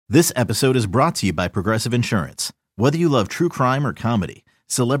This episode is brought to you by Progressive Insurance. Whether you love true crime or comedy,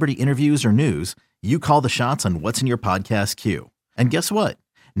 celebrity interviews or news, you call the shots on what's in your podcast queue. And guess what?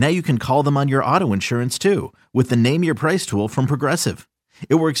 Now you can call them on your auto insurance too with the Name Your Price tool from Progressive.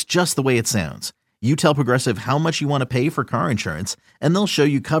 It works just the way it sounds. You tell Progressive how much you want to pay for car insurance, and they'll show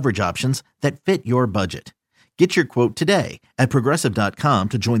you coverage options that fit your budget. Get your quote today at Progressive.com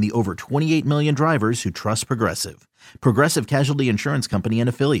to join the over 28 million drivers who trust Progressive. Progressive Casualty Insurance Company and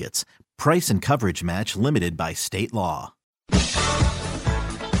Affiliates. Price and coverage match limited by state law.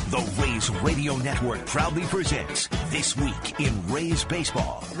 The Rays Radio Network proudly presents This Week in Rays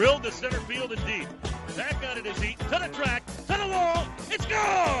Baseball. Drilled to center field and deep. Back on it is Eaton. To the track. To the wall. It's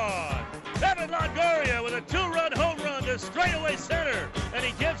gone! Evan Longoria with a two-run home run to straightaway center. And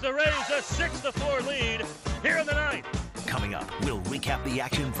he gives the Rays a 6-4 lead here in the ninth. Coming up, we'll recap the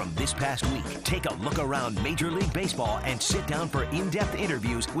action from this past week, take a look around Major League Baseball, and sit down for in-depth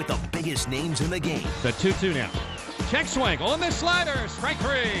interviews with the biggest names in the game. The 2-2 now. Check swing on the slider. Strike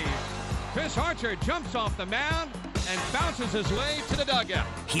three. Chris Archer jumps off the mound and bounces his way to the dugout.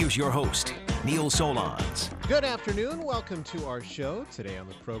 Here's your host, Neil Solondz. Good afternoon. Welcome to our show. Today on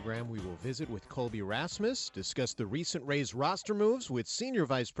the program, we will visit with Colby Rasmus, discuss the recent Rays roster moves with Senior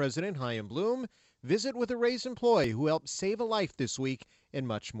Vice President Chaim Bloom, visit with a Rays employee who helped save a life this week, and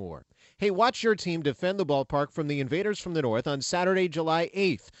much more. Hey, watch your team defend the ballpark from the invaders from the north on Saturday, July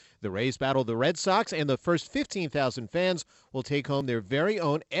 8th. The Rays battle the Red Sox, and the first 15,000 fans will take home their very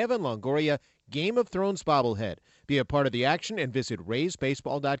own Evan Longoria Game of Thrones bobblehead. Be a part of the action and visit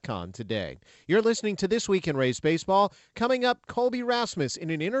RaysBaseball.com today. You're listening to This Week in Rays Baseball. Coming up, Colby Rasmus in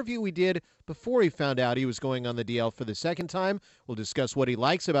an interview we did before he found out he was going on the DL for the second time. We'll discuss what he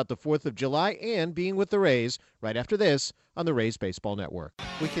likes about the 4th of July and being with the Rays right after this on the Rays Baseball Network.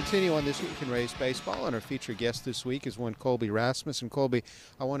 We continue on This Week in Rays Baseball, and our featured guest this week is one Colby Rasmus. And Colby,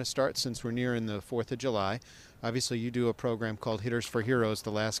 I want to start since we're nearing the 4th of July. Obviously, you do a program called Hitters for Heroes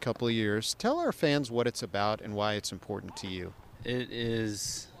the last couple of years. Tell our fans what it's about and why it's important to you. It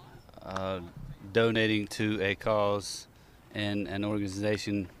is donating to a cause and an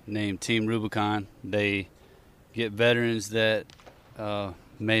organization named Team Rubicon. They get veterans that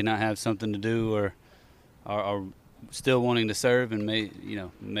may not have something to do or are still wanting to serve and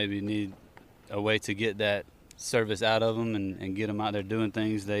maybe need a way to get that service out of them and get them out there doing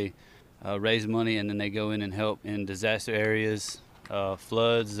things. They raise money and then they go in and help in disaster areas,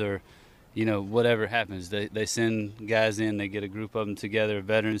 floods, or whatever happens. They send guys in, they get a group of them together,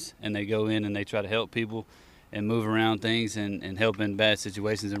 veterans, and they go in and they try to help people and move around things and help in bad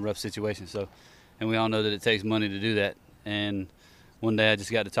situations and rough situations. And we all know that it takes money to do that. And one day I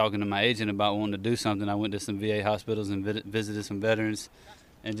just got to talking to my agent about wanting to do something. I went to some VA hospitals and visited some veterans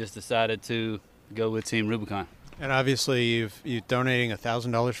and just decided to go with Team Rubicon. And obviously, you're donating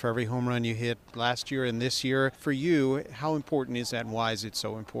 $1,000 for every home run you hit last year and this year. For you, how important is that, and why is it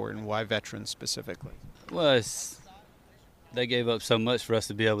so important? Why veterans specifically? Well, they gave up so much for us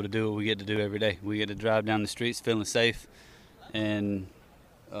to be able to do what we get to do every day. We get to drive down the streets feeling safe, and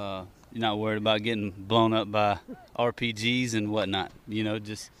you're not worried about getting blown up by RPGs and whatnot.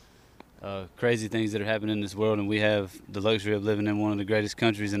 Just crazy things that are happening in this world, and we have the luxury of living in one of the greatest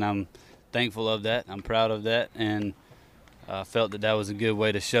countries, and I'm thankful of that. I'm proud of that, and I felt that was a good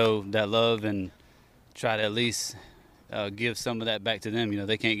way to show that love and try to at least give some of that back to them.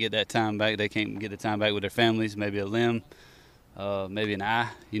 They can't get that time back. They can't get the time back with their families, maybe a limb, maybe an eye.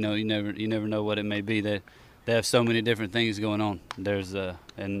 You never know what it may be. They have so many different things going on. There's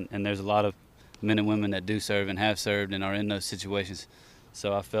and there's a lot of men and women that do serve and have served and are in those situations.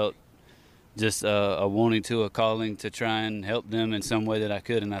 So I felt just a wanting to, a calling to try and help them in some way that I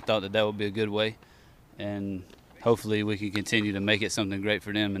could, and I thought that would be a good way. And hopefully we can continue to make it something great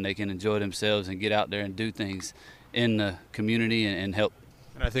for them and they can enjoy themselves and get out there and do things in the community and help.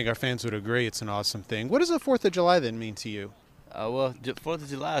 And I think our fans would agree it's an awesome thing. What does the 4th of July then mean to you? Well, 4th of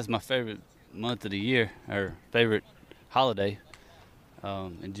July is my favorite month of the year, or favorite holiday.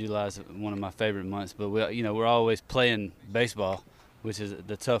 And July is one of my favorite months. But we're always playing baseball, which is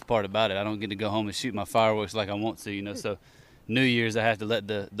the tough part about it. I don't get to go home and shoot my fireworks like I want to, So New Year's I have to let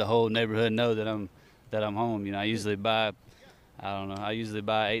the whole neighborhood know that I'm home. I usually buy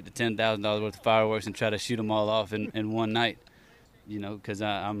 $8,000 to $10,000 worth of fireworks and try to shoot them all off in one night. Because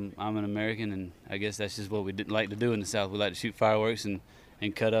I'm an American, and I guess that's just what we like to do in the South. We like to shoot fireworks and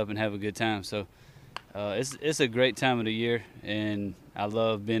cut up and have a good time. So it's a great time of the year, and I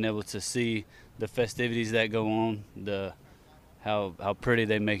love being able to see the festivities that go on, how pretty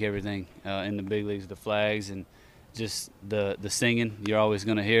they make everything in the big leagues, the flags, and just the singing. You're always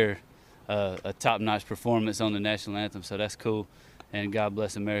going to hear a top-notch performance on the national anthem, so that's cool. and God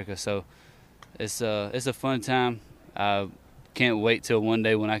bless America. So it's a fun time. I can't wait till one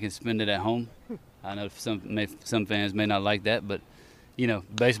day when I can spend it at home. I know some fans may not like that, but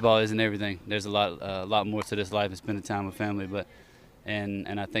baseball isn't everything. There's a lot more to this life than spending time with family. But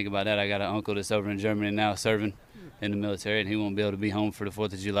and I think about that. I got an uncle that's over in Germany now serving in the military, and he won't be able to be home for the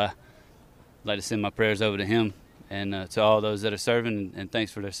 4th of July. I'd like to send my prayers over to him and to all those that are serving, and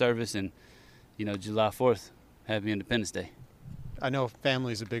thanks for their service. And July 4th, happy Independence Day. I know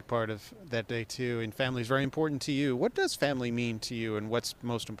family is a big part of that day too, and family is very important to you. What does family mean to you, and what's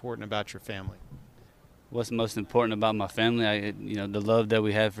most important about your family? What's most important about my family? The love that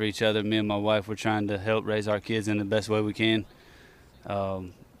we have for each other. Me and my wife, we're trying to help raise our kids in the best way we can.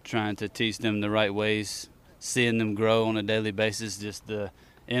 Trying to teach them the right ways, seeing them grow on a daily basis, just the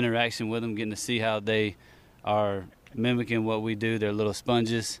interaction with them, getting to see how they are mimicking what we do. They're little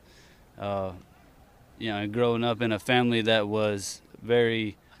sponges. And growing up in a family that was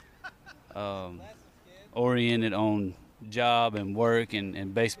very oriented on job and work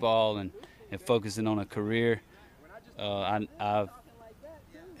and baseball and focusing on a career. I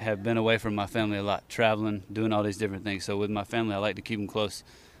have been away from my family a lot, traveling, doing all these different things. So with my family, I like to keep them close.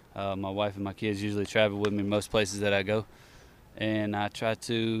 My wife and my kids usually travel with me most places that I go, and I try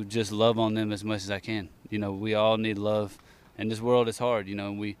to just love on them as much as I can. We all need love, and this world is hard.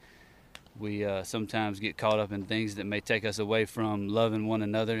 We sometimes get caught up in things that may take us away from loving one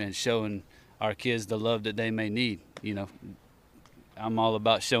another and showing our kids the love that they may need. I'm all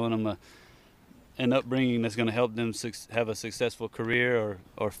about showing them an upbringing that's going to help them have a successful career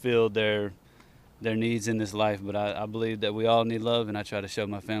or fill their needs in this life. But I believe that we all need love, and I try to show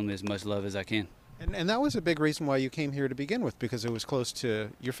my family as much love as I can. And that was a big reason why you came here to begin with, because it was close to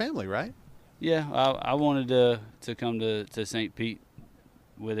your family, right? Yeah, I wanted to come to St. Pete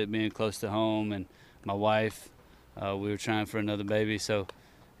with it being close to home, and my wife, we were trying for another baby. So,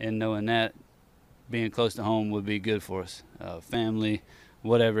 and knowing that being close to home would be good for us, family,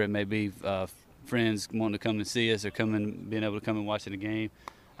 whatever it may be, friends wanting to come and see us or being able to come and watch the game.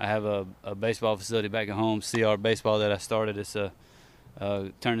 I have a baseball facility back at home, CR Baseball, that I started. It's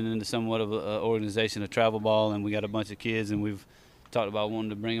turning into somewhat of an organization, a travel ball, and we got a bunch of kids, and we've talked about wanting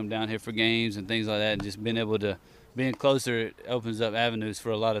to bring them down here for games and things like that, and just being closer, it opens up avenues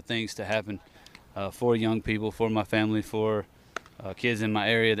for a lot of things to happen for young people, for my family, for kids in my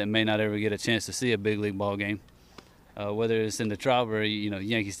area that may not ever get a chance to see a big league ball game, whether it's in the Trop or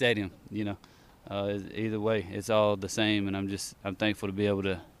Yankee Stadium. Either way, it's all the same, and I'm thankful to be able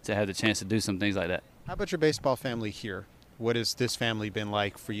to have the chance to do some things like that. How about your baseball family here? What has this family been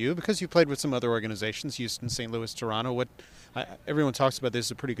like for you? Because you played with some other organizations, Houston, St. Louis, Toronto. Everyone talks about this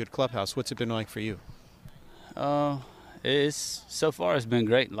is a pretty good clubhouse. What's it been like for you? So far it's been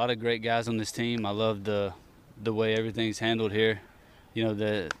great. A lot of great guys on this team. I love the way everything's handled here.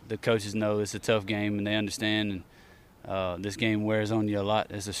 The coaches know it's a tough game, and they understand. And this game wears on you a lot.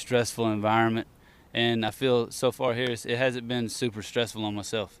 It's a stressful environment, and I feel so far here it hasn't been super stressful on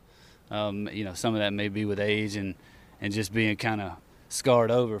myself. Some of that may be with age and just being kind of scarred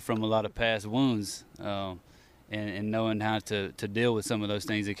over from a lot of past wounds. And knowing how to deal with some of those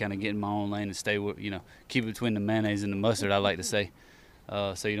things, and kind of get in my own lane and stay, keep between the mayonnaise and the mustard, I like to say,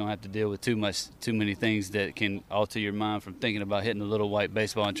 so you don't have to deal with too many things that can alter your mind from thinking about hitting a little white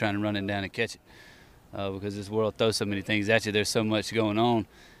baseball and trying to run it down and catch it, because this world throws so many things at you. There's so much going on,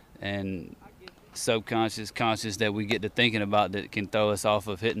 and subconscious, conscious that we get to thinking about that can throw us off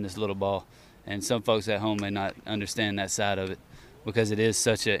of hitting this little ball. And some folks at home may not understand that side of it, because it is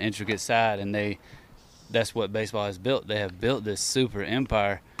such an intricate side, and that's what baseball has built. They have built this super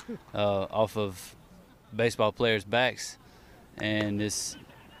empire off of baseball players' backs, and it's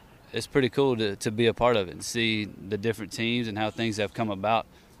pretty cool to be a part of it and see the different teams and how things have come about.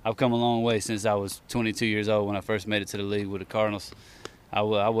 I've come a long way since I was 22 years old when I first made it to the league with the Cardinals. I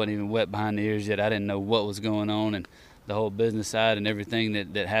wasn't even wet behind the ears yet. I didn't know what was going on, and the whole business side and everything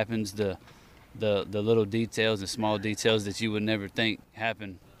that happens, the little details and small details that you would never think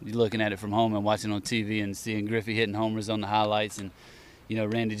happen. You're looking at it from home and watching on TV and seeing Griffey hitting homers on the highlights, and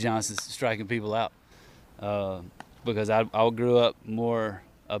Randy Johnson striking people out. Because I grew up more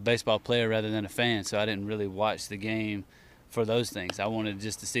a baseball player rather than a fan, so I didn't really watch the game for those things. I wanted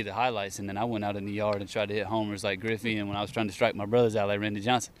just to see the highlights, and then I went out in the yard and tried to hit homers like Griffey, and when I was trying to strike my brothers out like Randy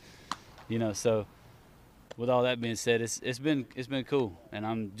Johnson. So with all that being said, it's been cool, and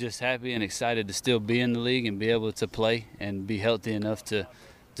I'm just happy and excited to still be in the league and be able to play and be healthy enough to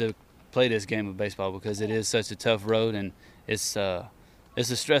play this game of baseball, because it is such a tough road, and it's a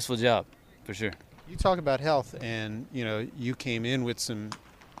stressful job for sure. You talk about health, and you came in with some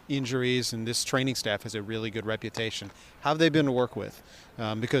injuries, and this training staff has a really good reputation. How have they been to work with?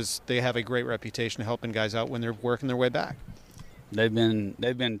 Because they have a great reputation of helping guys out when they're working their way back. They've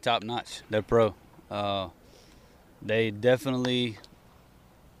been top notch. They're pro. They definitely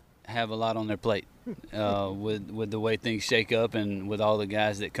have a lot on their plate with the way things shake up, and with all the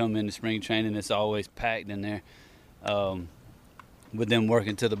guys that come into spring training. It's always packed in there with them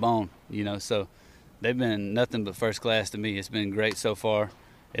working to the bone, so they've been nothing but first class to me. It's been great so far.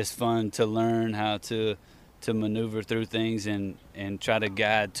 It's fun to learn how to maneuver through things and try to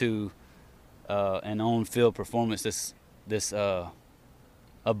guide to an on-field performance this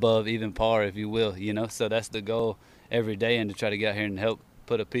above even par, if you will, so that's the goal every day, and to try to get out here and help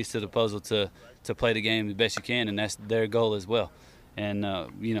put a piece to the puzzle to play the game the best you can, and that's their goal as well. And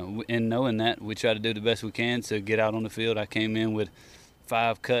in knowing that, we try to do the best we can to get out on the field. I came in with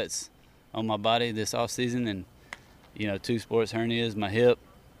 5 cuts on my body this off season, and 2 sports hernias, my hip,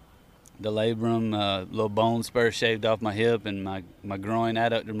 the labrum, little bone spur shaved off my hip, and my groin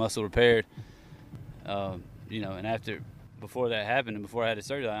adductor muscle repaired. And before that happened and before I had the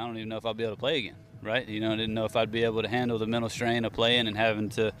surgery, I don't even know if I'll be able to play again, right? I didn't know if I'd be able to handle the mental strain of playing and having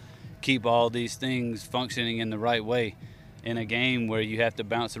to keep all these things functioning in the right way in a game where you have to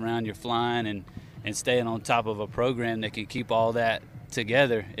bounce around, you're flying, and staying on top of a program that can keep all that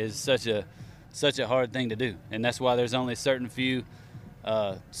together is such a hard thing to do. And that's why there's only certain few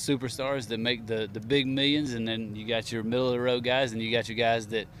superstars that make the big millions, and then you got your middle of the road guys, and you got your guys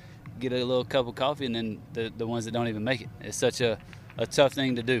that get a little cup of coffee, and then the ones that don't even make it. It's such a tough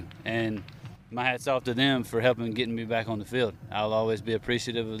thing to do, and my hat's off to them for helping getting me back on the field. I'll always be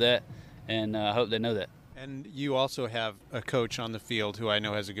appreciative of that, and I hope they know that. And you also have a coach on the field who I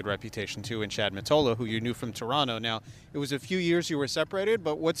know has a good reputation too, in Chad Mottola, who you knew from Toronto. Now, it was a few years you were separated,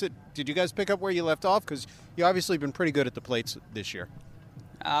 but did you guys pick up where you left off? Because you obviously been pretty good at the plates this year.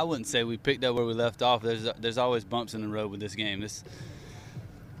 I wouldn't say we picked up where we left off. There's always bumps in the road with this game.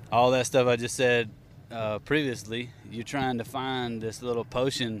 All that stuff I just said previously, you're trying to find this little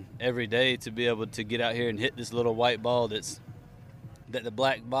potion every day to be able to get out here and hit this little white ball that the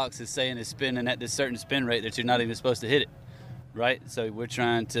black box is saying is spinning at this certain spin rate that you're not even supposed to hit it, right? So we're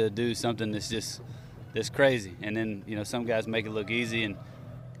trying to do something that's crazy, and then some guys make it look easy and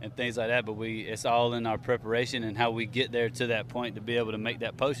things like that, but it's all in our preparation and how we get there to that point to be able to make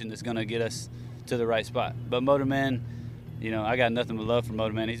that potion that's going to get us to the right spot. But Motorman, I got nothing but love for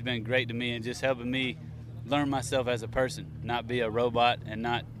Motorman. He's been great to me and just helping me learn myself as a person, not be a robot and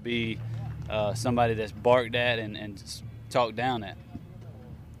not be somebody that's barked at and talked down at.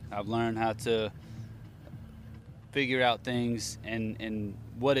 I've learned how to figure out things and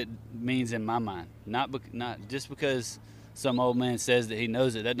what it means in my mind. Not just because some old man says that he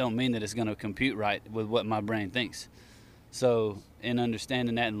knows it, that don't mean that it's going to compute right with what my brain thinks. So in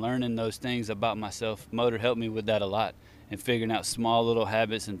understanding that and learning those things about myself, Motor helped me with that a lot, and figuring out small little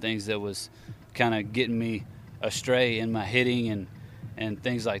habits and things that was kind of getting me astray in my hitting and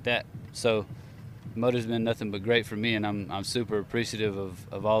things like that. So Motor's been nothing but great for me, and I'm super appreciative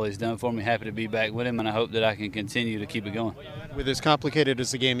of all he's done for me. Happy to be back with him, and I hope that I can continue to keep it going. With as complicated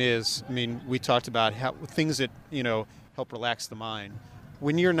as the game is, we talked about how things that help relax the mind.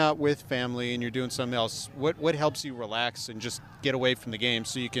 When you're not with family and you're doing something else, what helps you relax and just get away from the game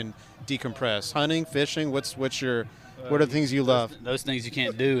so you can decompress? Hunting, fishing, what are the things you love? Those things you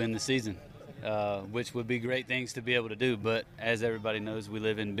can't do in the season, which would be great things to be able to do. But as everybody knows, we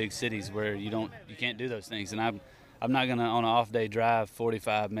live in big cities where you can't do those things. And I'm not gonna on an off day drive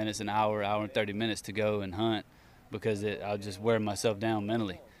 45 minutes, an hour and 30 minutes to go and hunt, because I'll just wear myself down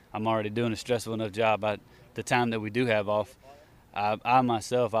mentally. I'm already doing a stressful enough job. The time that we do have off, I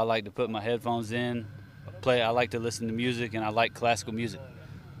myself like to put my headphones in, play. I like to listen to music, and I like classical music.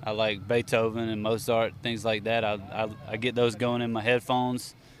 I like Beethoven and Mozart, things like that. I get those going in my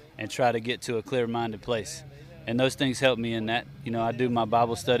headphones and try to get to a clear-minded place. And those things help me in that. I do my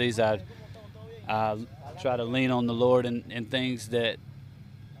Bible studies. I try to lean on the Lord in things that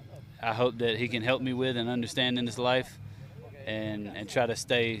I hope that he can help me with and understand in this life, and try to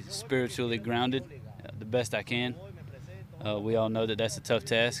stay spiritually grounded the best I can. We all know that that's a tough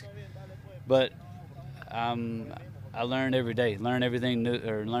task. But I learn every day, learn everything new,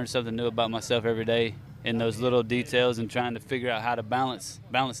 or learn something new about myself every day in those little details, and trying to figure out how to balance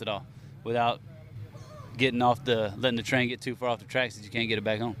it all without letting the train get too far off the tracks that you can't get it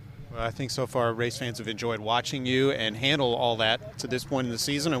back home. Well, I think so far race fans have enjoyed watching you and handle all that to this point in the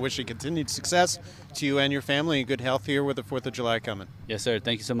season. I wish you continued success to you and your family, and good health here with the 4th of July coming. Yes, sir.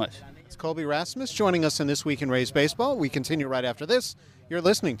 Thank you so much. It's Colby Rasmus joining us in This Week in Rays Baseball. We continue right after this. You're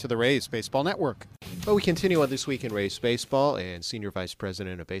listening to the Rays Baseball Network. Well, we continue on This Week in Rays Baseball, and Senior Vice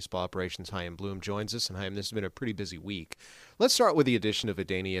President of Baseball Operations Chaim Bloom joins us. And Chaim, this has been a pretty busy week. Let's start with the addition of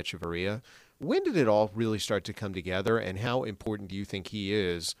Adeiny Hechavarria. When did it all really start to come together, and how important do you think he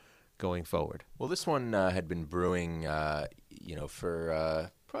is going forward? Well, this one had been brewing, for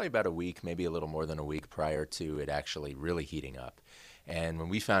probably about a week, maybe a little more than a week prior to it actually really heating up. And when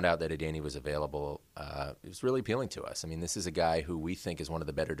we found out that Adeiny was available, it was really appealing to us. I mean, this is a guy who we think is one of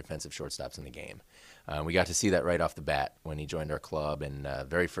the better defensive shortstops in the game. We got to see that right off the bat when he joined our club, and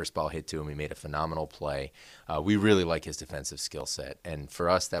very first ball hit to him, he made a phenomenal play. We really like his defensive skill set, and for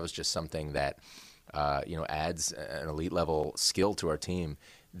us, that was just something that adds an elite level skill to our team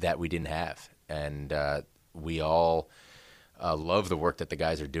that we didn't have, and we all love the work that the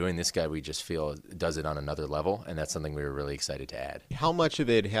guys are doing. This guy, we just feel, does it on another level, and that's something we were really excited to add. How much of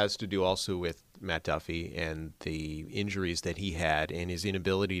it has to do also with Matt Duffy and the injuries that he had and his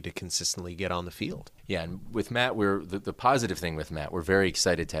inability to consistently get on the field? Yeah, and with Matt, the positive thing with Matt, we're very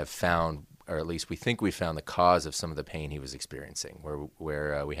excited to have found, or at least we think we found, the cause of some of the pain he was experiencing,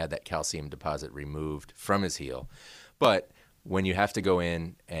 where we had that calcium deposit removed from his heel. But when you have to go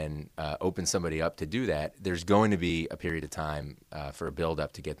in and open somebody up to do that, there's going to be a period of time for a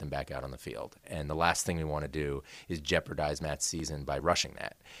build-up to get them back out on the field. And the last thing we want to do is jeopardize Matt's season by rushing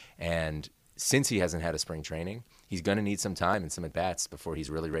that. And since he hasn't had a spring training, he's going to need some time and some at-bats before he's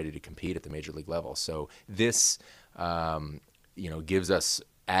really ready to compete at the major league level. So this, gives us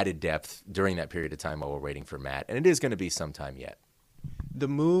added depth during that period of time while we're waiting for Matt. And it is going to be some time yet. The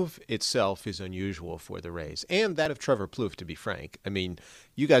move itself is unusual for the Rays, and that of Trevor Plouffe, to be frank. I mean,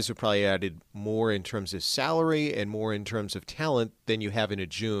 you guys have probably added more in terms of salary and more in terms of talent than you have in a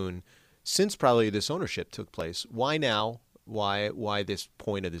June since probably this ownership took place. Why now? Why this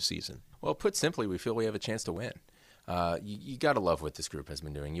point of the season? Well, put simply, we feel we have a chance to win. You got to love what this group has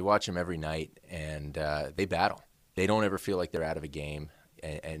been doing. You watch them every night, and they battle. They don't ever feel like they're out of a game.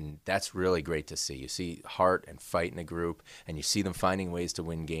 And that's really great to see. You see heart and fight in a group, and you see them finding ways to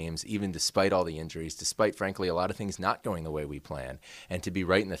win games, even despite all the injuries, despite, frankly, a lot of things not going the way we plan. And to be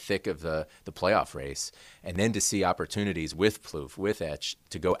right in the thick of the playoff race, and then to see opportunities with Plouffe, with Etch,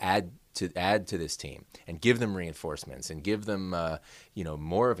 to go add to this team and give them reinforcements and give them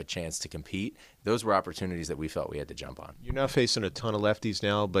more of a chance to compete. Those were opportunities that we felt we had to jump on. You're not facing a ton of lefties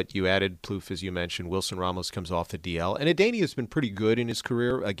now, but you added Plouffe, as you mentioned. Wilson Ramos comes off the DL, and Adeiny has been pretty good in his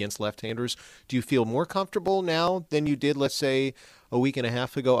career against left-handers. Do you feel more comfortable now than you did, let's say, a week and a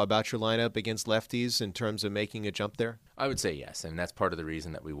half ago about your lineup against lefties in terms of making a jump there? I would say yes, and that's part of the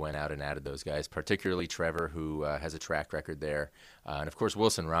reason that we went out and added those guys, particularly Trevor, who has a track record there. And, of course,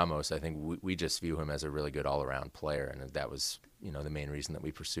 Wilson Ramos, I think we just view him as a really good all-around player, and that was the main reason that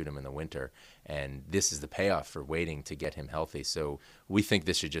we pursued him in the winter. And this is the payoff for waiting to get him healthy. So we think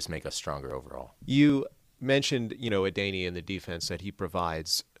this should just make us stronger overall. You mentioned, Adeiny and the defense that he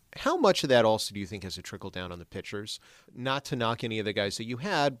provides. How much of that also do you think has a trickle down on the pitchers? Not to knock any of the guys that you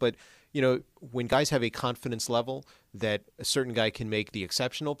had, but, when guys have a confidence level that a certain guy can make the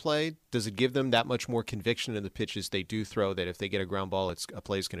exceptional play, does it give them that much more conviction in the pitches they do throw that if they get a ground ball, a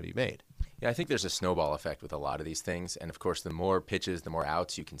play is going to be made? Yeah, I think there's a snowball effect with a lot of these things, and of course, the more pitches, the more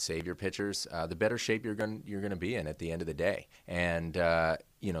outs you can save your pitchers, the better shape you're going to be in at the end of the day. And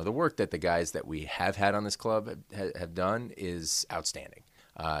the work that the guys that we have had on this club have done is outstanding.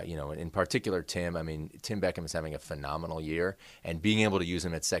 In particular, Tim Beckham is having a phenomenal year, and being able to use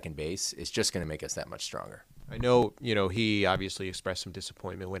him at second base is just going to make us that much stronger. I know, he obviously expressed some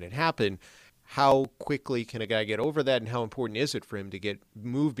disappointment when it happened. How quickly can a guy get over that, and how important is it for him to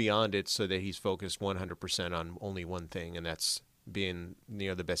move beyond it so that he's focused 100% on only one thing, and that's being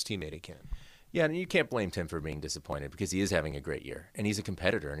the best teammate he can? Yeah, and you can't blame Tim for being disappointed because he is having a great year, and he's a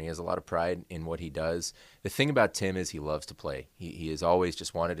competitor, and he has a lot of pride in what he does. The thing about Tim is he loves to play. He has always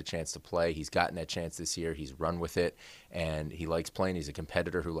just wanted a chance to play. He's gotten that chance this year. He's run with it, and he likes playing. He's a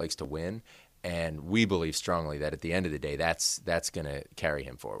competitor who likes to win, and we believe strongly that at the end of the day, that's going to carry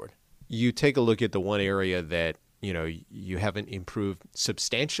him forward. You take a look at the one area that you haven't improved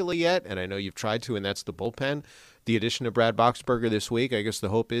substantially yet, and I know you've tried to, and that's the bullpen. The addition of Brad Boxberger this week, I guess the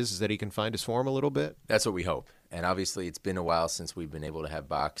hope is that he can find his form a little bit. That's what we hope. And obviously it's been a while since we've been able to have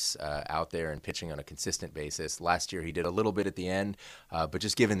Box out there and pitching on a consistent basis. Last year he did a little bit at the end, but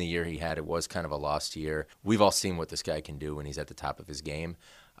just given the year he had, it was kind of a lost year. We've all seen what this guy can do when he's at the top of his game.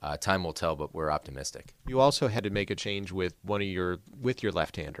 Time will tell, but we're optimistic. You also had to make a change with your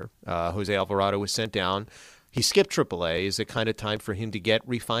left-hander. Jose Alvarado was sent down. He skipped AAA. Is it kind of time for him to get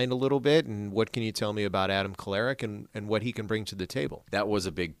refined a little bit? And what can you tell me about Adam Kolarek and what he can bring to the table? That was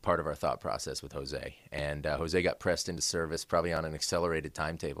a big part of our thought process with Jose. And Jose got pressed into service probably on an accelerated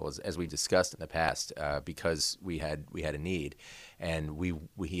timetable, as we discussed in the past, because we had a need. And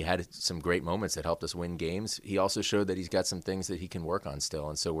he had some great moments that helped us win games. He also showed that he's got some things that he can work on still.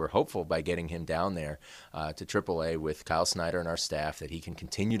 And so we're hopeful by getting him down there to AAA with Kyle Snyder and our staff that he can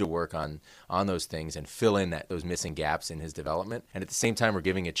continue to work on those things and fill in those missing gaps in his development. And at the same time, we're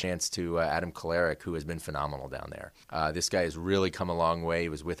giving a chance to Adam Kolarek, who has been phenomenal down there. This guy has really come a long way. He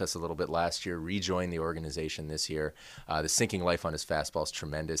was with us a little bit last year, rejoined the organization this year. The sinking life on his fastball is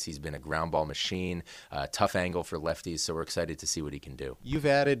tremendous. He's been a ground ball machine, tough angle for lefties, so we're excited to see what he can do. You've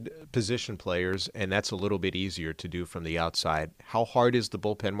added position players, and that's a little bit easier to do from the outside. How hard is the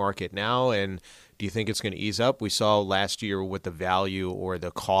bullpen market now, and do you think it's going to ease up? We saw last year what the value or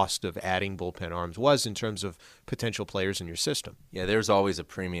the cost of adding bullpen arms was in terms of potential players in your system. Yeah, there's always a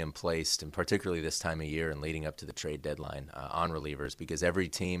premium placed, and particularly this time of year and leading up to the trade deadline, on relievers, because every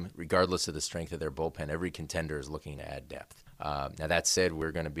team, regardless of the strength of their bullpen, every contender is looking to add depth. Now, that said,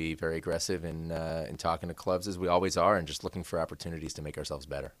 we're going to be very aggressive in talking to clubs, as we always are, and just looking for opportunities to make ourselves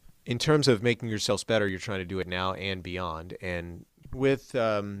better. In terms of making yourselves better, you're trying to do it now and beyond. And with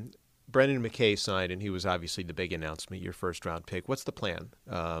Brendan McKay signed, and he was obviously the big announcement, your first-round pick. What's the plan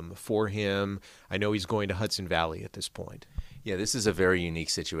for him? I know he's going to Hudson Valley at this point. Yeah, this is a very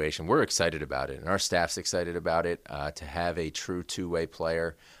unique situation. We're excited about it, and our staff's excited about it, to have a true two-way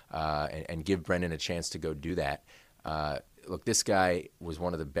player and give Brendan a chance to go do that. Look, this guy was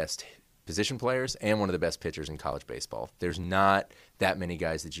one of the best position players and one of the best pitchers in college baseball. There's not that many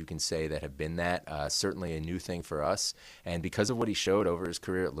guys that you can say that have been that. Certainly a new thing for us. And because of what he showed over his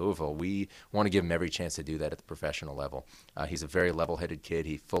career at Louisville, we want to give him every chance to do that at the professional level. He's a very level-headed kid.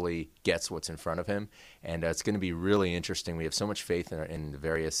 He fully gets what's in front of him. And it's going to be really interesting. We have so much faith in the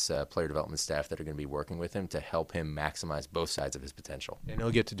various player development staff that are going to be working with him to help him maximize both sides of his potential. And he'll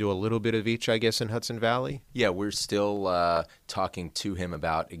get to do a little bit of each, I guess, in Hudson Valley? Yeah, we're still talking to him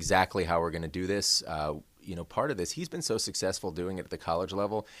about exactly how we're going to do this. Part of this, he's been so successful doing it at the college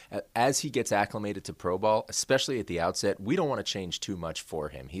level. As he gets acclimated to pro ball, especially at the outset, we don't want to change too much for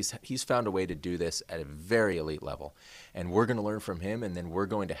him. He's found a way to do this at a very elite level. And we're going to learn from him, and then we're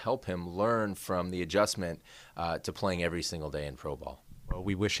going to help him learn from the adjustment to playing every single day in pro ball. Well,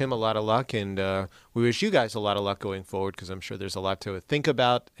 we wish him a lot of luck, and we wish you guys a lot of luck going forward, because I'm sure there's a lot to think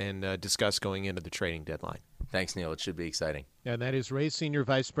about and discuss going into the trading deadline. Thanks, Neil. It should be exciting. And that is Rays Senior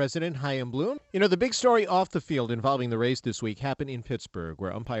Vice President Chaim Bloom. The big story off the field involving the Rays this week happened in Pittsburgh,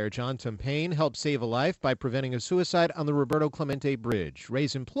 where umpire John Tumpain helped save a life by preventing a suicide on the Roberto Clemente Bridge.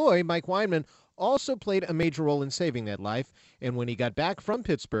 Rays employee Mike Weinman also played a major role in saving that life, and when he got back from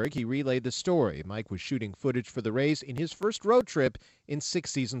Pittsburgh, he relayed the story. Mike was shooting footage for the Rays in his first road trip in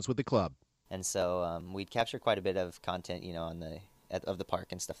 6 seasons with the club. And so we'd capture quite a bit of content, of the park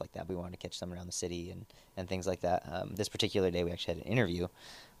and stuff like that. We wanted to catch some around the city and things like that. This particular day, we actually had an interview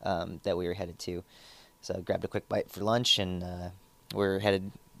that we were headed to. So I grabbed a quick bite for lunch, and we're headed.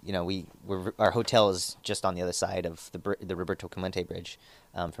 Our hotel is just on the other side of the Roberto Clemente Bridge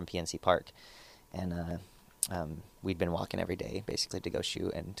from PNC Park, and we'd been walking every day basically to go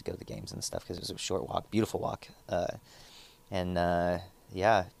shoot and to go to the games and stuff because it was a short walk, beautiful walk, and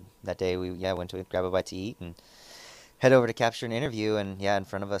that day we went to grab a bite to eat and head over to capture an interview, and in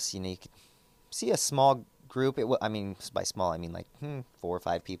front of us, you could see a small group. By small, I mean like 4 or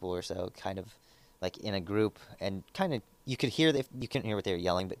 5 people or so, kind of like in a group, and kind of you couldn't hear what they were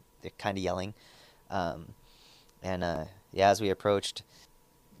yelling, but they're kind of yelling. As we approached,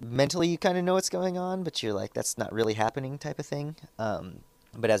 mentally you kind of know what's going on, but you're like, that's not really happening, type of thing.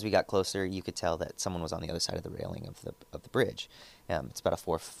 But as we got closer, you could tell that someone was on the other side of the railing of the bridge. It's about a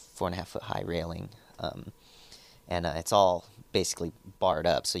 4.5 foot high railing. And it's all basically barred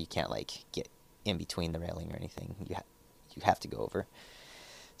up, so you can't get in between the railing or anything. You have to go over.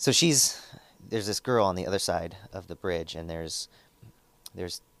 So there's this girl on the other side of the bridge, and there's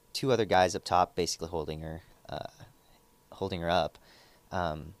 2 other guys up top, basically holding her up.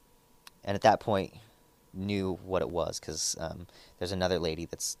 And at that point, knew what it was, because there's another lady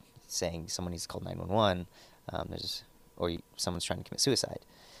that's saying someone needs to call 911. Someone's trying to commit suicide.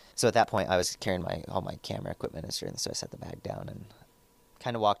 So at that point, I was carrying all my camera equipment, and so I set the bag down and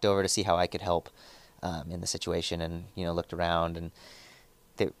kind of walked over to see how I could help in the situation, and looked around, and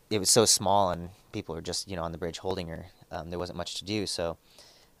it was so small, and people were just on the bridge holding her. There wasn't much to do, so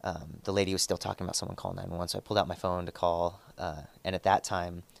the lady was still talking about someone call 911. So I pulled out my phone to call, and at that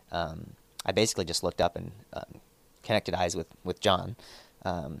time, I basically just looked up and connected eyes with John,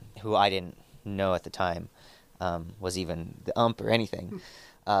 who I didn't know at the time. was even the ump or anything.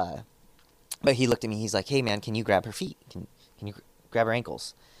 But he looked at me. He's like, "Hey, man, can you grab her feet? Can you grab her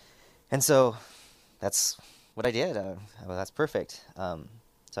ankles?" And so that's what I did. Well, that's perfect.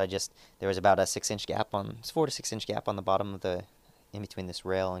 So there was about a 4 to 6 inch gap on the bottom of in between this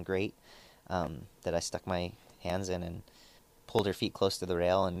rail and grate, that I stuck my hands in and pulled her feet close to the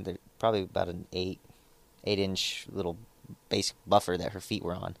rail, and they're probably about an 8-inch little basic buffer that her feet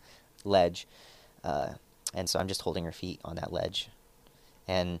were on, ledge. And so I'm just holding her feet on that ledge.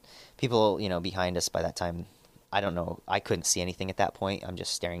 And people, behind us by that time, I don't know, I couldn't see anything at that point. I'm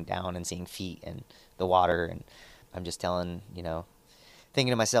just staring down and seeing feet and the water, and I'm just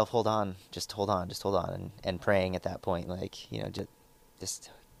thinking to myself, hold on, just hold on, and praying at that point, like,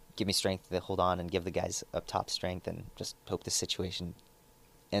 just give me strength to hold on and give the guys up top strength and just hope this situation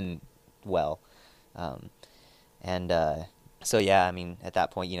end well. So yeah, I mean, at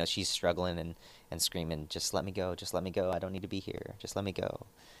that point, she's struggling and screaming, just let me go, I don't need to be here, just let me go,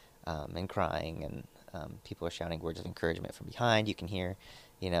 and crying, and people are shouting words of encouragement from behind. You can hear,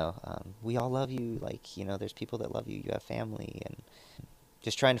 we all love you, like, there's people that love you, you have family, and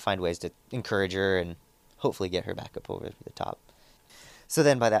just trying to find ways to encourage her and hopefully get her back up over the top. So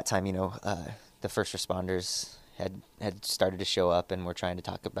then by that time, the first responders had started to show up, and we're trying to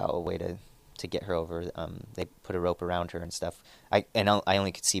talk about a way to get her over. They put a rope around her and stuff. I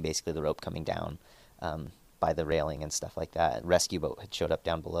only could see basically the rope coming down by the railing and stuff like that. A rescue boat had showed up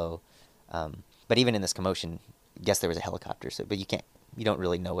down below. But even in this commotion, I guess there was a helicopter. But you don't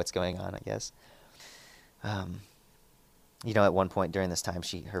really know what's going on, I guess. At one point during this time,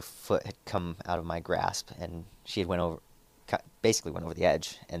 her foot had come out of my grasp, and she had basically went over the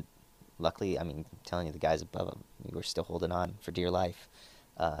edge. And luckily, I mean, I'm telling you, the guys above me were still holding on for dear life.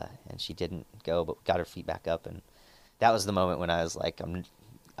 And she didn't go, but got her feet back up. And that was the moment when I was like,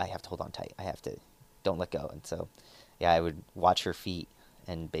 I have to hold on tight. Don't let go. And so, yeah, I would watch her feet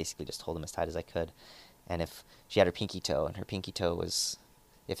and basically just hold them as tight as I could. And if she had her pinky toe, and her pinky toe was,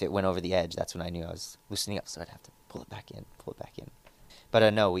 if it went over the edge, that's when I knew I was loosening up. So I'd have to pull it back in.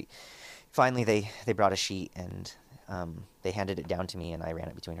 But no, finally they brought a sheet, and they handed it down to me, and I ran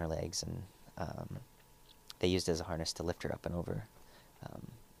it between her legs, and they used it as a harness to lift her up and over.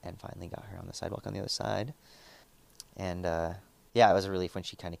 And finally got her on the sidewalk on the other side. And, yeah, it was a relief when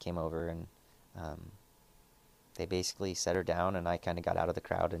she kind of came over, and they basically set her down, and I kind of got out of the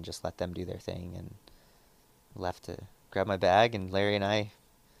crowd and just let them do their thing, and left to grab my bag, and Larry and I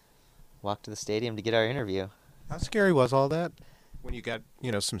walked to the stadium to get our interview. How scary was all that when you got,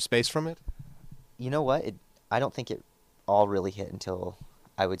 some space from it? You know what? I don't think it all really hit until,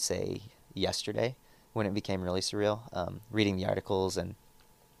 I would say, yesterday, when it became really surreal. Reading the articles, and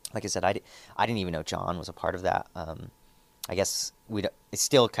like I said, I didn't even know John was a part of that. I guess I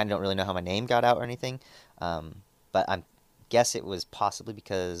still kind of don't really know how my name got out or anything, but I guess it was possibly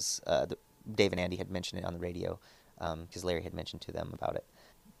because Dave and Andy had mentioned it on the radio, because Larry had mentioned to them about it.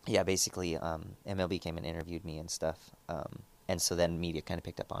 Yeah, basically, MLB came and interviewed me and stuff, and so then media kind of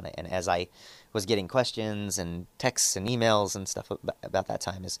picked up on it. And as I was getting questions and texts and emails and stuff about that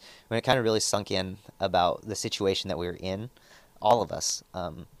time is when it kind of really sunk in about the situation that we were in, all of us.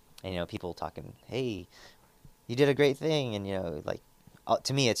 And, people talking, hey, you did a great thing. And, like,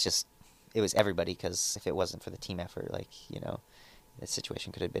 to me, it was everybody, because if it wasn't for the team effort, like, the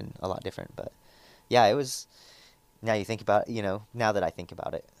situation could have been a lot different. But, yeah, it was, now you think about it, now that I think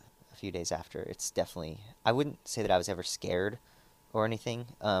about it, a few days after, it's definitely, I wouldn't say that I was ever scared or anything.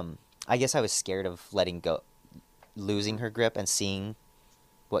 I guess I was scared of losing her grip and seeing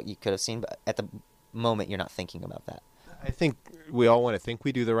what you could have seen, but at the moment you're not thinking about that. I think we all want to think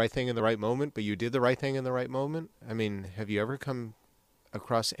we do the right thing in the right moment, but you did the right thing in the right moment. I mean, have you ever come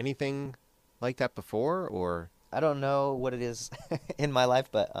across anything like that before, or? I don't know what it is in my life,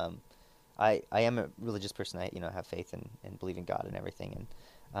 but I am a religious person. I have faith and believe in God and everything.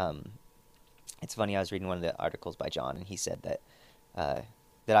 And it's funny, I was reading one of the articles by John, and he said that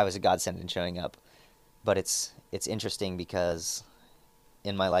I was a godsend in showing up. But it's interesting because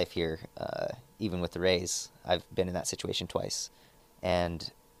in my life here, even with the Rays, I've been in that situation twice.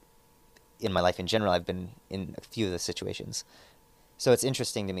 And in my life in general, I've been in a few of the situations. So it's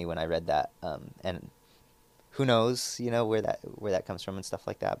interesting to me when I read that. And who knows, where that comes from and stuff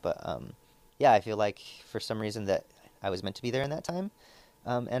like that. But yeah, I feel like for some reason that I was meant to be there in that time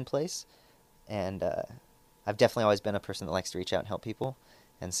and place. And I've definitely always been a person that likes to reach out and help people.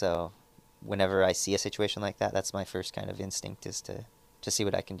 And so whenever I see a situation like that, that's my first kind of instinct, is to see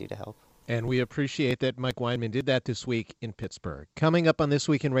what I can do to help. And we appreciate that Mike Weinman did that this week in Pittsburgh. Coming up on This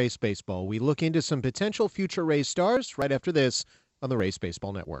Week in Rays Baseball, we look into some potential future Rays stars right after this on the Rays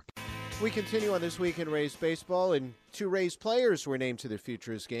Baseball Network. We continue on This Week in Rays Baseball, and 2 Rays players were named to the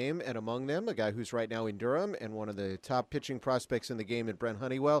Futures game, and among them, a guy who's right now in Durham and one of the top pitching prospects in the game, Brent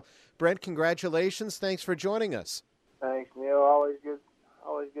Honeywell. Brent, congratulations. Thanks for joining us. Thanks, Neil. Always good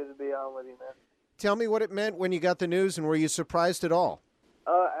to be on with you, man. Tell me what it meant when you got the news, and were you surprised at all?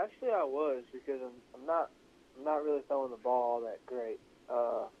 Actually, I was, because I'm not really throwing the ball all that great.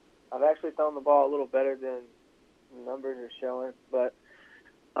 I've actually thrown the ball a little better than the numbers are showing, but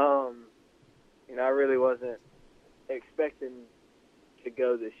I really wasn't expecting to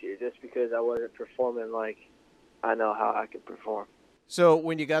go this year just because I wasn't performing like I know how I could perform. So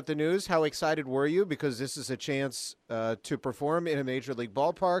when you got the news, how excited were you? Because this is a chance to perform in a major league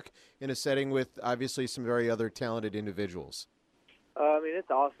ballpark in a setting with obviously some very other talented individuals. It's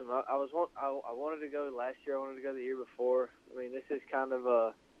awesome. I wanted to go last year. I wanted to go the year before. This is kind of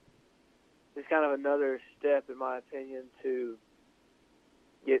another step, in my opinion, to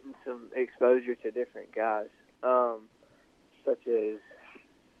getting some exposure to different guys, such as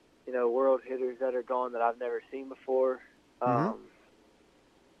world hitters that are gone that I've never seen before,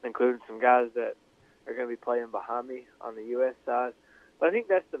 including some guys that are going to be playing behind me on the U.S. side. But I think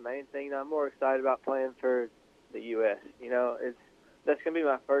that's the main thing. I'm more excited about playing for the U.S. That's going to be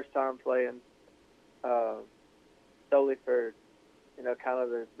my first time playing solely for, kind of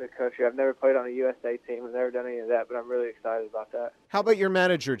the country. I've never played on a USA team. I've never done any of that, but I'm really excited about that. How about your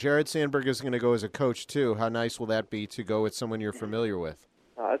manager? Jared Sandberg is going to go as a coach, too. How nice will that be to go with someone you're familiar with?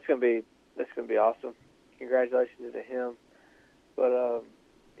 That's going to be awesome. Congratulations to him. But,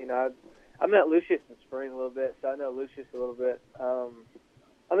 I met Lucius in spring a little bit, so I know Lucius a little bit.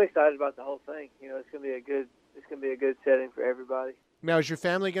 I'm excited about the whole thing. It's going to be a good setting for everybody. Now, is your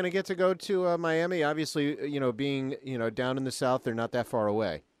family going to get to go to Miami? Obviously, being, down in the South, they're not that far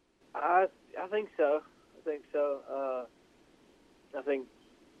away. I think so. I think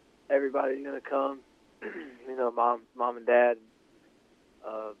everybody's going to come. Mom and dad,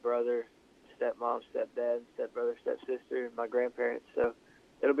 brother, stepmom, stepdad, stepbrother, stepsister, and my grandparents. So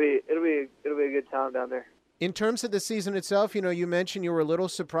it'll be a good time down there. In terms of the season itself, you mentioned you were a little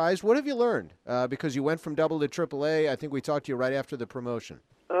surprised. What have you learned? Because you went from Double to AAA. I think we talked to you right after the promotion.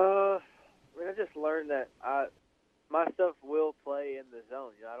 I just learned that my stuff will play in the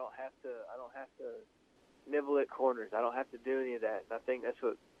zone. I don't have to nibble at corners. I don't have to do any of that. And I think that's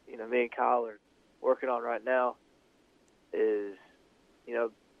what me and Kyle are working on right now. Is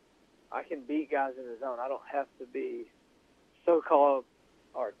I can beat guys in the zone. I don't have to be so-called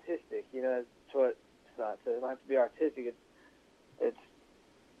artistic. That's what. So it doesn't have to be artistic. It's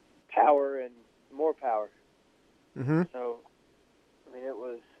power and more power. Mm-hmm. So, it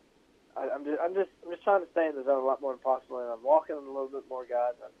was. I'm just trying to stay in the zone a lot more than possible, and I'm walking on a little bit more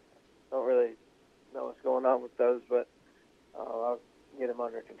guys. I don't really know what's going on with those, but I'll get them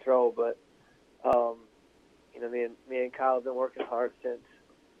under control. But me and Kyle have been working hard since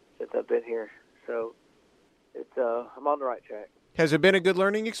I've been here. So it's I'm on the right track. Has it been a good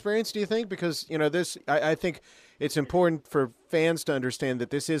learning experience, do you think? Because, I think it's important for fans to understand that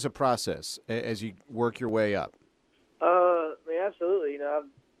this is a process as you work your way up. Absolutely.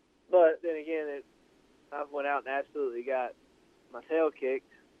 But then again, I've went out and absolutely got my tail kicked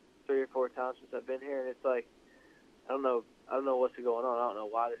 3 or 4 times since I've been here, and it's like, I don't know what's going on. I don't know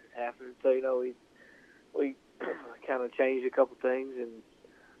why this is happening. So, we kind of changed a couple things and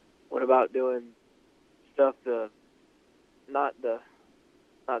went about doing stuff not the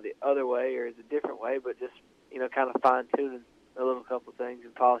other way or the different way, but just, kind of fine-tuning a little couple things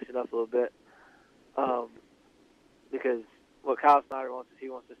and polishing up a little bit. Because what Kyle Snyder wants is he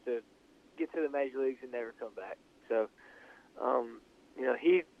wants us to get to the major leagues and never come back. So,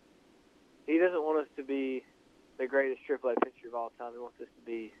 he doesn't want us to be the greatest AAA pitcher of all time. He wants us to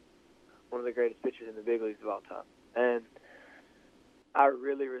be one of the greatest pitchers in the big leagues of all time. And I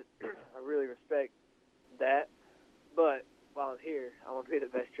really respect that. But while I'm here, I want to be the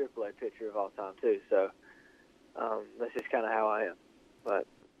best AAA pitcher of all time too. So that's just kind of how I am. But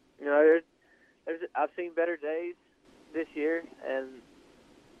I've seen better days this year, and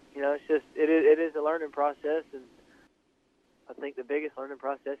it's just it is a learning process, and I think the biggest learning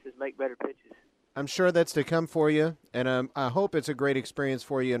process is make better pitches. I'm sure that's to come for you, and I hope it's a great experience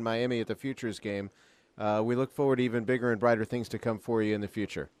for you in Miami at the Futures game. We look forward to even bigger and brighter things to come for you in the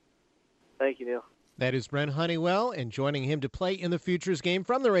future. Thank you, Neil. That is Brent Honeywell, and joining him to play in the Futures game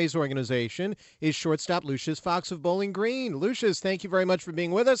from the Rays organization is shortstop Lucius Fox of Bowling Green. Lucius, thank you very much for being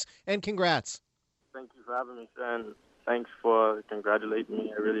with us, and congrats. Thank you for having me, sir, and thanks for congratulating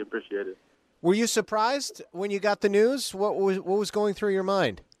me. I really appreciate it. Were you surprised when you got the news? What was going through your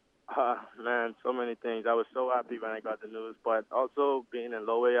mind? Man, so many things. I was so happy when I got the news, but also being in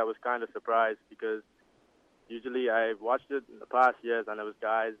low A, I was kind of surprised because usually I watched it in the past years, and there was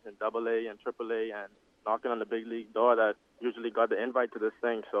guys in Double A and Triple A and knocking on the big league door that usually got the invite to this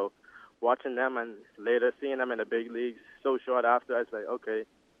thing. So watching them and later seeing them in the big leagues so short after, I was like, okay,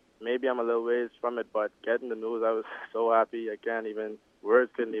 maybe I'm a little ways from it, but getting the news, I was so happy.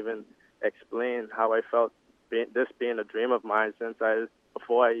 Words couldn't even explain how I felt, this being a dream of mine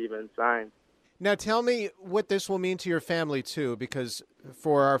before I even signed. Now tell me what this will mean to your family, too, because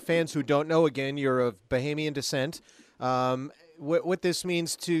for our fans who don't know, again, you're of Bahamian descent. What this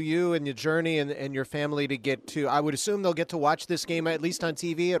means to you and your journey and your family to get to, I would assume they'll get to watch this game at least on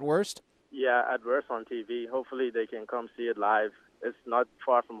TV at worst? Yeah, at worst on TV. Hopefully they can come see it live. It's not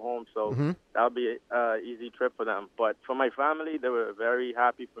far from home, so that'll be an easy trip for them. But for my family, they were very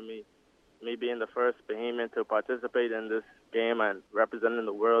happy for me being the first Bahamian to participate in this game and representing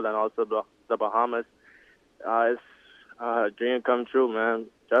the world and also the Bahamas. It's a dream come true, man.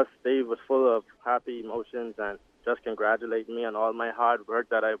 Just Dave was full of happy emotions and just congratulate me on all my hard work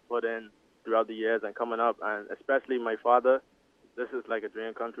that I put in throughout the years and coming up, and especially my father. This is like a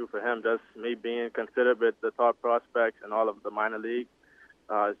dream come true for him. Just me being considered with the top prospects and all of the minor leagues.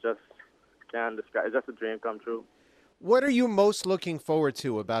 It's just a dream come true. What are you most looking forward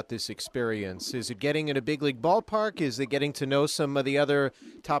to about this experience? Is it getting in a big league ballpark? Is it getting to know some of the other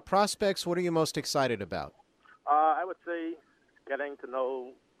top prospects? What are you most excited about? I would say getting to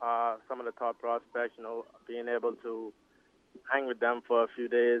know some of the top prospects, being able to hang with them for a few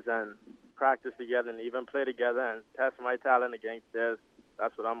days and practice together and even play together and test my talent against theirs.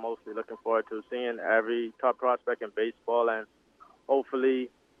 That's what I'm mostly looking forward to, seeing every top prospect in baseball and hopefully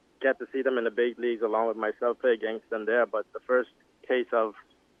get to see them in the big leagues along with myself play against them there. But the first case of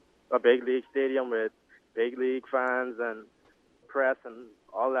a big league stadium with big league fans and press and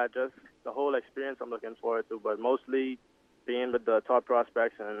all that, just the whole experience I'm looking forward to, but mostly being with the top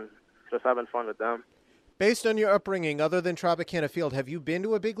prospects and just having fun with them. Based on your upbringing, other than Tropicana Field, have you been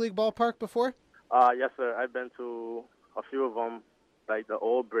to a big league ballpark before? Yes, sir. I've been to a few of them, like the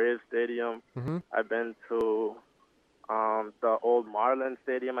old Braves Stadium. I've been to the old Marlins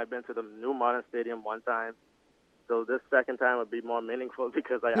Stadium. I've been to the new Marlins Stadium one time. So this second time would be more meaningful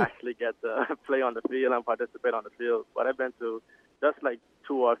because I actually get to play on the field and participate on the field. But I've been to just like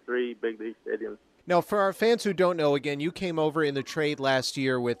 2 or 3 big league stadiums. Now, for our fans who don't know, again, you came over in the trade last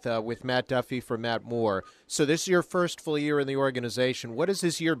year with Matt Duffy for Matt Moore. So this is your first full year in the organization. What has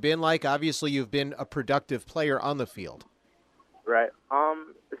this year been like? Obviously, you've been a productive player on the field. Right.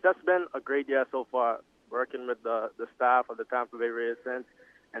 It's just been a great year so far, working with the staff of the Tampa Bay Rays since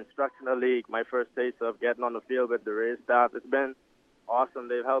instructional league, my first taste of getting on the field with the Rays staff. It's been awesome.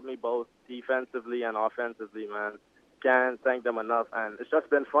 They've helped me both defensively and offensively, man. Can't thank them enough. And it's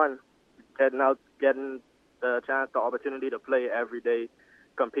just been fun heading out, getting the opportunity to play every day,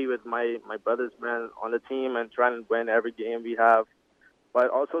 compete with my brothers, man, on the team and trying to win every game we have, but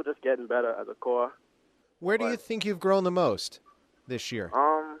also just getting better as a core. Where do you think you've grown the most this year?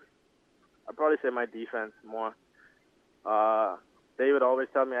 I'd probably say my defense more. They would always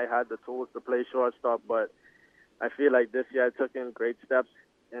tell me I had the tools to play shortstop, but I feel like this year I took in great steps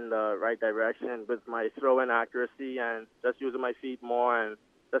in the right direction with my throw-in accuracy and just using my feet more and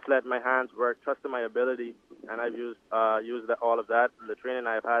just let my hands work, trusting my ability. And I've used all of that in the training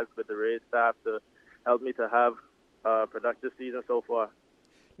I've had with the Rays staff to help me to have a productive season so far.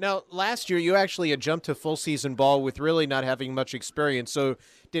 Now, last year you actually had jumped to full season ball with really not having much experience. So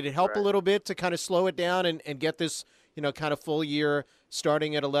did it help a little bit to kind of slow it down and get this, kind of full year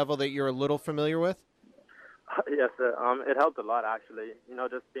starting at a level that you're a little familiar with? Yes, sir. It helped a lot, actually.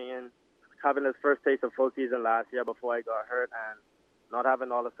 Just having this first taste of full season last year before I got hurt and not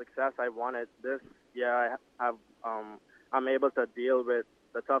having all the success I wanted. This year I'm able to deal with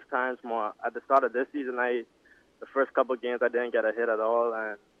the tough times more. At the start of this season, the first couple of games I didn't get a hit at all,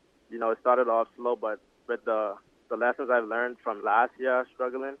 and it started off slow. But with the lessons I've learned from last year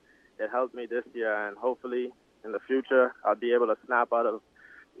struggling, it helped me this year, and hopefully in the future I'll be able to snap out of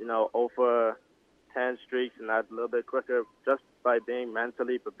 0 for 10 streaks and that a little bit quicker just by being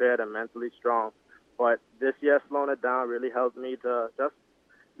mentally prepared and mentally strong. But this year, slowing it down really helped me to just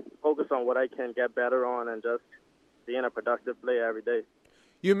focus on what I can get better on and just being a productive player every day.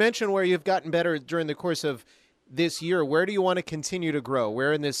 You mentioned where you've gotten better during the course of this year. Where do you want to continue to grow?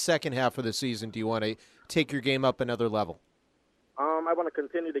 Where in this second half of the season do you want to take your game up another level? I want to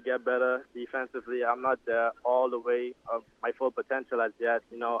continue to get better defensively. I'm not there all the way of my full potential as yet.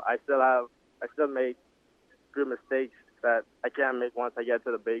 I still make few mistakes that I can't make once I get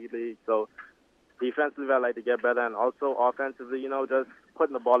to the big league. So defensively, I like to get better, and also offensively, just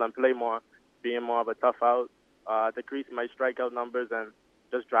putting the ball in play more, being more of a tough out, decreasing my strikeout numbers, and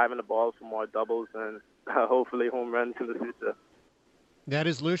just driving the ball for more doubles and hopefully home runs in the future. That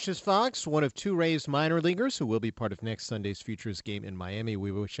is Lucius Fox, one of 2 Rays minor leaguers who will be part of next Sunday's Futures game in Miami.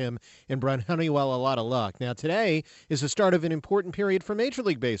 We wish him and Brent Honeywell a lot of luck. Now, today is the start of an important period for Major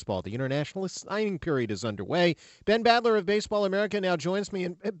League Baseball. The international signing period is underway. Ben Badler of Baseball America now joins me.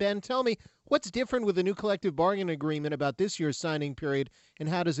 And Ben, tell me, what's different with the new collective bargaining agreement about this year's signing period, and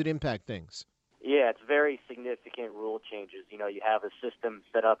how does it impact things? Yeah, it's very significant rule changes. You know, you have a system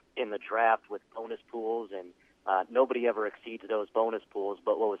set up in the draft with bonus pools, and nobody ever exceeds those bonus pools.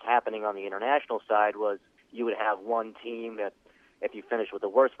 But what was happening on the international side was you would have one team that, if you finish with the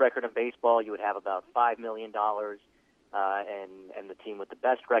worst record in baseball, you would have about $5 million, and the team with the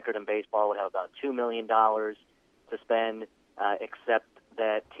best record in baseball would have about $2 million to spend, except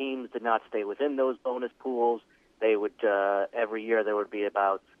that teams did not stay within those bonus pools. They would, every year there would be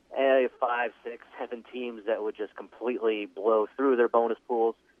about 5, 6, 7 teams that would just completely blow through their bonus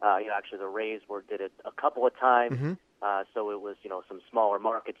pools. Actually, the Rays did it a couple of times. Mm-hmm. So it was, some smaller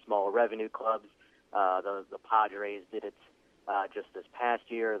markets, smaller revenue clubs. The Padres did it just this past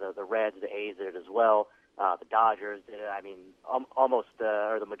year. The Reds, the A's did it as well. The Dodgers did it. I mean, almost,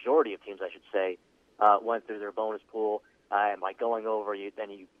 or the majority of teams, I should say, went through their bonus pool. And by going over,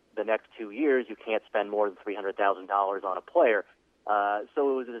 the next 2 years, you can't spend more than $300,000 on a player.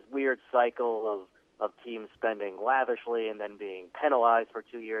 So it was this weird cycle of teams spending lavishly and then being penalized for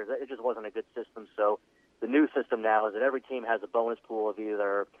 2 years. It just wasn't a good system. So the new system now is that every team has a bonus pool of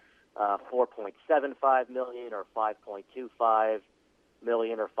either $4.75 million or $5.25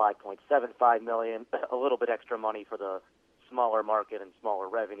 million or $5.75 million, a little bit extra money for the smaller market and smaller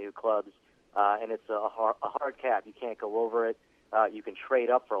revenue clubs. And it's a hard cap. You can't go over it. You can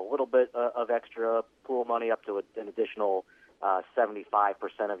trade up for a little bit of extra pool money, up to an additional 75%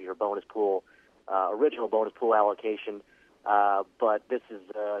 of your bonus pool, original bonus pool allocation. But this is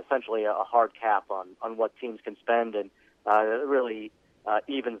essentially a hard cap on what teams can spend, and it really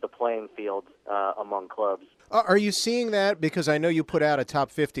evens the playing field among clubs. Are you seeing that? Because I know you put out a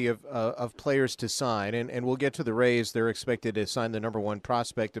top 50 of players to sign, and we'll get to the Rays. They're expected to sign the number 1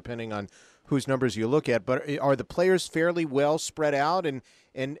 prospect, depending on whose numbers you look at. But are the players fairly well spread out, and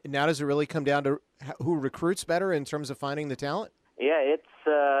now does it really come down to who recruits better in terms of finding the talent? Yeah, it's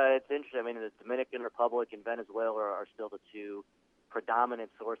interesting. I mean, the Dominican Republic and Venezuela are still the 2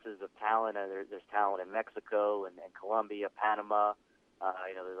 predominant sources of talent. And there's talent in Mexico and Colombia, Panama.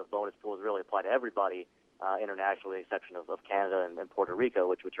 The bonus pools really apply to everybody internationally, with the exception of Canada and Puerto Rico,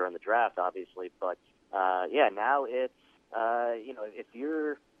 which are in the draft, obviously. But now it's if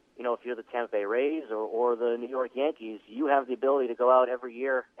you're the Tampa Bay Rays or the New York Yankees, you have the ability to go out every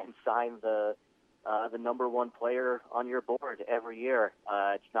year and sign the number 1 player on your board every year.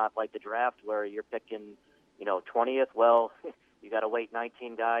 It's not like the draft where you're picking, 20th. Well, you got to wait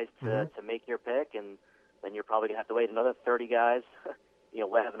 19 guys to make your pick, and then you're probably gonna have to wait another 30 guys.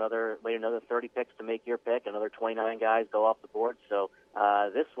 Wait another 30 picks to make your pick. Another 29 guys go off the board. So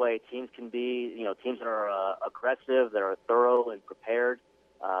this way, teams can be, teams that are aggressive, that are thorough and prepared,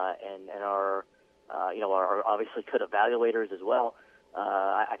 and are obviously good evaluators as well.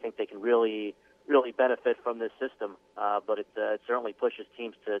 I think they can really benefit from this system, but it certainly pushes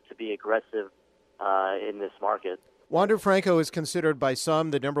teams to be aggressive in this market. Wander Franco is considered by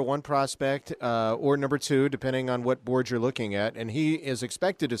some the number 1 prospect or number 2, depending on what board you're looking at, and he is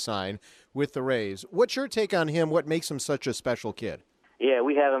expected to sign with the Rays. What's your take on him? What makes him such a special kid? Yeah,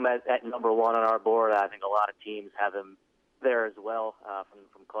 we have him at number 1 on our board. I think a lot of teams have him there as well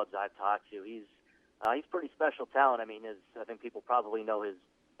from clubs I've talked to. He's pretty special talent. I mean, I think people probably know his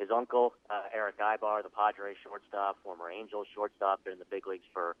uncle, Eric Ibar, the Padres shortstop, former Angels shortstop, been in the big leagues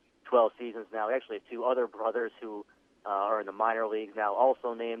for 12 seasons now. We actually have 2 other brothers who are in the minor leagues now,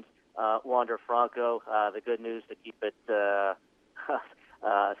 also named Wander Franco. The good news, to keep it as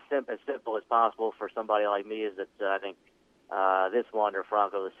simple as possible for somebody like me, is that I think this Wander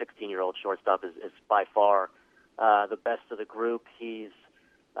Franco, the 16-year-old shortstop, is by far the best of the group. He's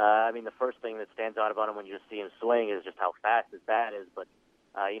the first thing that stands out about him when you just see him swing is just how fast his bat is. But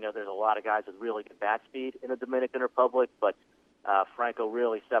there's a lot of guys with really good bat speed in the Dominican Republic, but Franco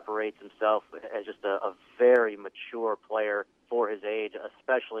really separates himself as just a very mature player for his age,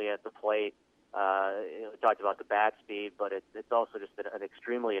 especially at the plate. We talked about the bat speed, but it's also just an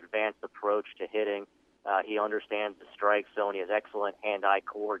extremely advanced approach to hitting. He understands the strike zone. He has excellent hand-eye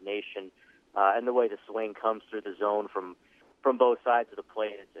coordination, and the way the swing comes through the zone from both sides of the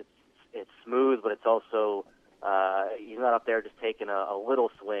plate, it's smooth, but it's also he's not up there just taking a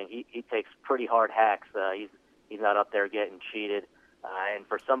little swing. He takes pretty hard hacks. He's not up there getting cheated. And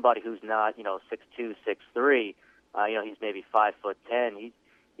for somebody who's not, 6'2", 6'3", he's maybe 5'10".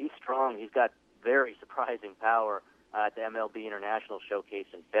 He's strong. He's got very surprising power at the MLB International Showcase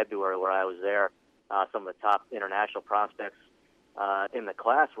in February, where I was there. Some of the top international prospects in the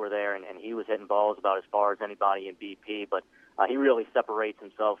class were there, and he was hitting balls about as far as anybody in BP. But he really separates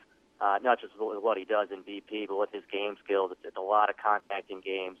himself, not just with what he does in BP, but with his game skills. It's a lot of contact in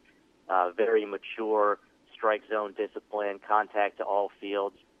games, very mature strike zone discipline, contact to all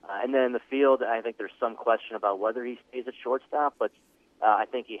fields. And then in the field, I think there's some question about whether he stays at shortstop, but I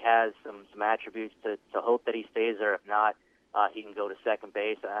think he has some attributes to hope that he stays there. If not, he can go to second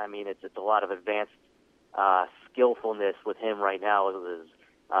base. I mean, it's a lot of advanced skillfulness with him right now, with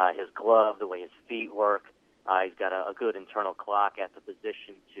his glove, the way his feet work. He's got a good internal clock at the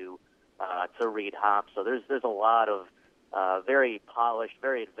position to read hops. So there's a lot of very polished,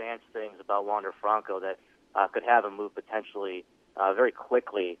 very advanced things about Wander Franco that could have him move potentially very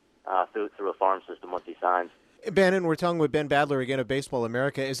quickly through a farm system once he signs. Ben, and we're talking with Ben Badler again of Baseball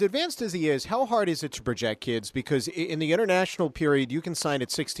America. As advanced as he is, how hard is it to project kids? Because in the international period, you can sign at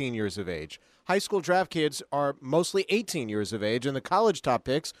 16 years of age. High school draft kids are mostly 18 years of age, and the college top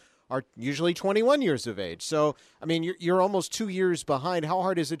picks are usually 21 years of age. So, I mean, you're almost 2 years behind. How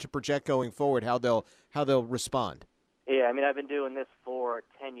hard is it to project going forward how they'll respond? Yeah, I mean, I've been doing this for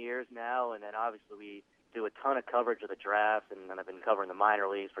 10 years now, and then obviously we do a ton of coverage of the draft, and then I've been covering the minor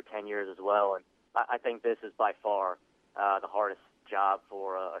leagues for 10 years as well. And I think this is by far the hardest job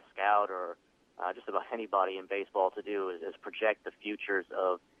for a scout or just about anybody in baseball to do is project the futures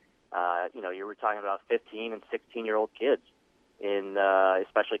of, you were talking about 15 and 16-year-old kids,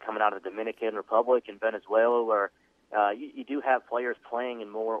 especially coming out of the Dominican Republic and Venezuela, where you do have players playing in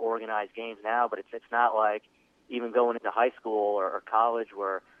more organized games now, but it's not like even going into high school or college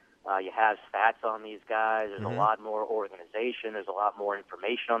where you have stats on these guys. There's a lot more organization. There's a lot more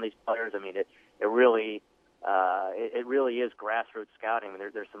information on these players. I mean, it really is grassroots scouting. I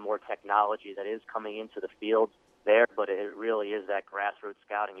mean, there's some more technology that is coming into the field there, but it really is that grassroots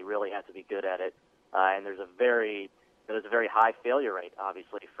scouting. You really have to be good at it, and there's a very high failure rate,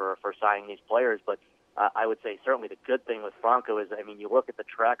 obviously, for signing these players. But I would say certainly the good thing with Franco is, I mean, you look at the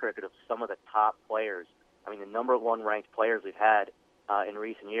track record of some of the top players. I mean, the number one ranked players we've had in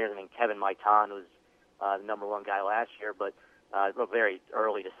recent years. I mean, Kevin Maitan was the number one guy last year, but very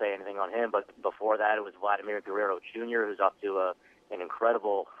early to say anything on him. But before that, it was Vladimir Guerrero Jr., who's up to an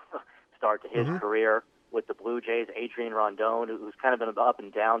incredible start to his career with the Blue Jays. Adrian Rondon, who's kind of been up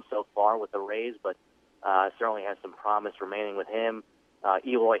and down so far with the Rays, but certainly has some promise remaining with him.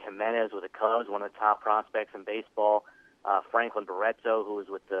 Eloy Jimenez with the Cubs, one of the top prospects in baseball. Franklin Barreto, who is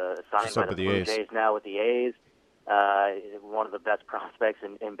with signed by the Blue Jays now with the A's. One of the best prospects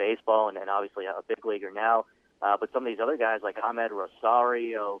in baseball, and obviously a big leaguer now. But some of these other guys like Ahmed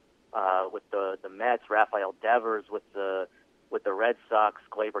Rosario with the Mets, Rafael Devers with the Red Sox,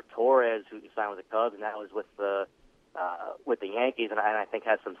 Gleyber Torres, who signed with the Cubs, and that was with the Yankees, and I think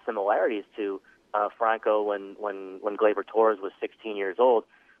has some similarities to Franco when Gleyber Torres was 16 years old.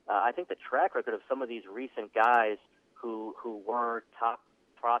 I think the track record of some of these recent guys who were top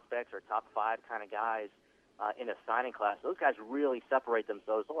prospects or top five kind of guys in a signing class, those guys really separate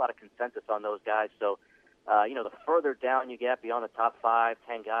themselves. There's a lot of consensus on those guys. So, the further down you get beyond the top 5,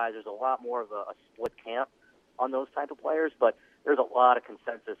 10 guys, there's a lot more of a split camp on those type of players. But there's a lot of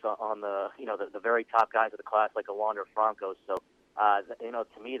consensus on the very top guys of the class, like a Wander Franco. So,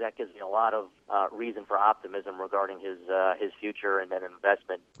 to me, that gives me a lot of reason for optimism regarding his future and then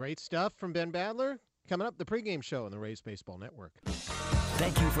investment. Great stuff from Ben Badler. Coming up, the pregame show on the Rays Baseball Network.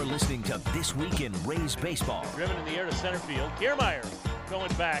 Thank you for listening to This Week in Rays Baseball. Driven in the air to center field. Kiermaier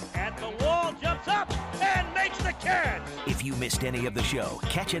going back at the wall, jumps up and makes the catch. If you missed any of the show,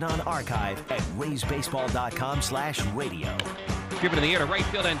 catch it on archive at raysbaseball.com/radio. Driven in the air to right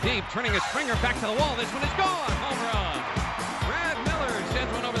field and deep, turning a Springer back to the wall. This one is gone. Home run.